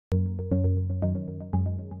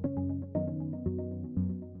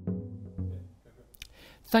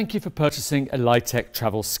Thank you for purchasing a Litec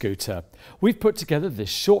travel scooter. We've put together this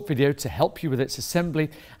short video to help you with its assembly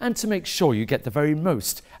and to make sure you get the very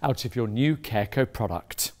most out of your new CareCo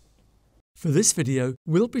product. For this video,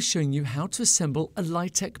 we'll be showing you how to assemble a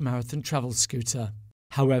Litec marathon travel scooter.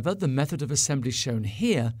 However, the method of assembly shown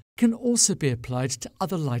here can also be applied to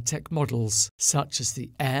other Litec models, such as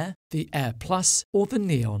the Air Plus or the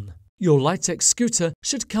Neon. Your Litec scooter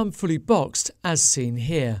should come fully boxed as seen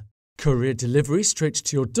here. Courier delivery straight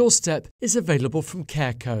to your doorstep is available from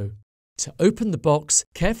CareCo. To open the box,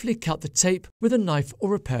 carefully cut the tape with a knife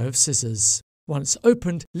or a pair of scissors. Once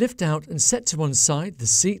opened, lift out and set to one side the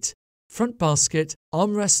seat, front basket,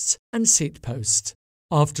 armrests and seat post.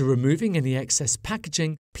 After removing any excess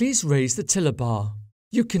packaging, please raise the tiller bar.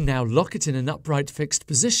 You can now lock it in an upright fixed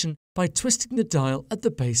position by twisting the dial at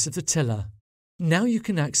the base of the tiller. Now you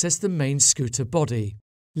can access the main scooter body.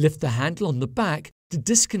 Lift the handle on the back to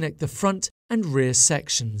disconnect the front and rear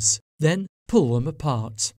sections, then pull them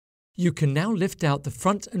apart. You can now lift out the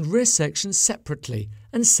front and rear sections separately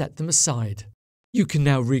and set them aside. You can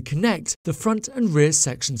now reconnect the front and rear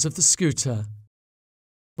sections of the scooter.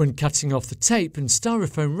 When cutting off the tape and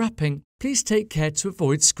styrofoam wrapping, please take care to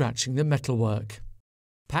avoid scratching the metalwork.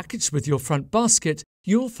 Packaged with your front basket,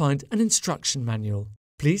 you will find an instruction manual.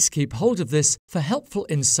 Please keep hold of this for helpful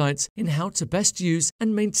insights in how to best use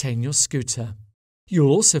and maintain your scooter.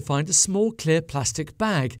 You'll also find a small clear plastic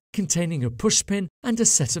bag containing a pushpin and a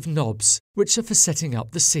set of knobs, which are for setting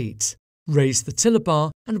up the seat. Raise the tiller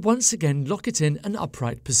bar and once again lock it in an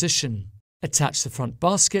upright position. Attach the front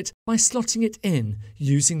basket by slotting it in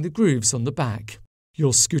using the grooves on the back.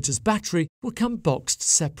 Your scooter's battery will come boxed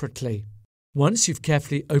separately. Once you've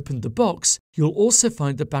carefully opened the box, you'll also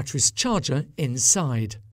find the battery's charger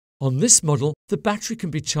inside. On this model, the battery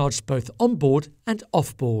can be charged both on-board and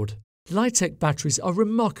off-board. Litec batteries are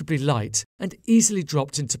remarkably light and easily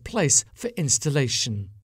dropped into place for installation.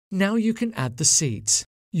 Now you can add the seat.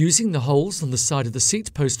 Using the holes on the side of the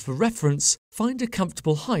seat post for reference, find a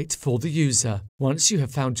comfortable height for the user. Once you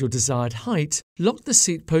have found your desired height, lock the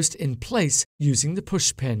seat post in place using the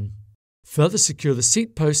push pin. Further secure the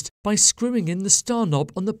seat post by screwing in the star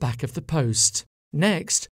knob on the back of the post.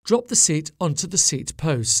 Next, drop the seat onto the seat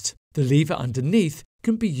post. The lever underneath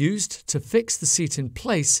can be used to fix the seat in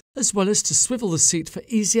place as well as to swivel the seat for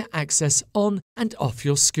easier access on and off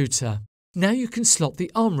your scooter. Now you can slot the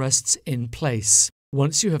armrests in place.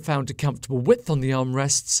 Once you have found a comfortable width on the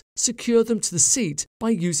armrests, secure them to the seat by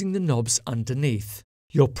using the knobs underneath.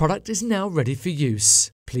 Your product is now ready for use.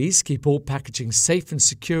 Please keep all packaging safe and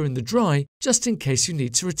secure in the dry, just in case you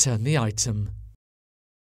need to return the item.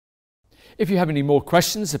 If you have any more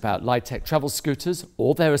questions about Litec travel scooters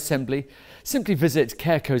or their assembly, simply visit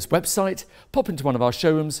CareCo's website, pop into one of our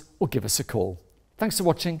showrooms or give us a call. Thanks for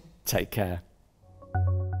watching. Take care.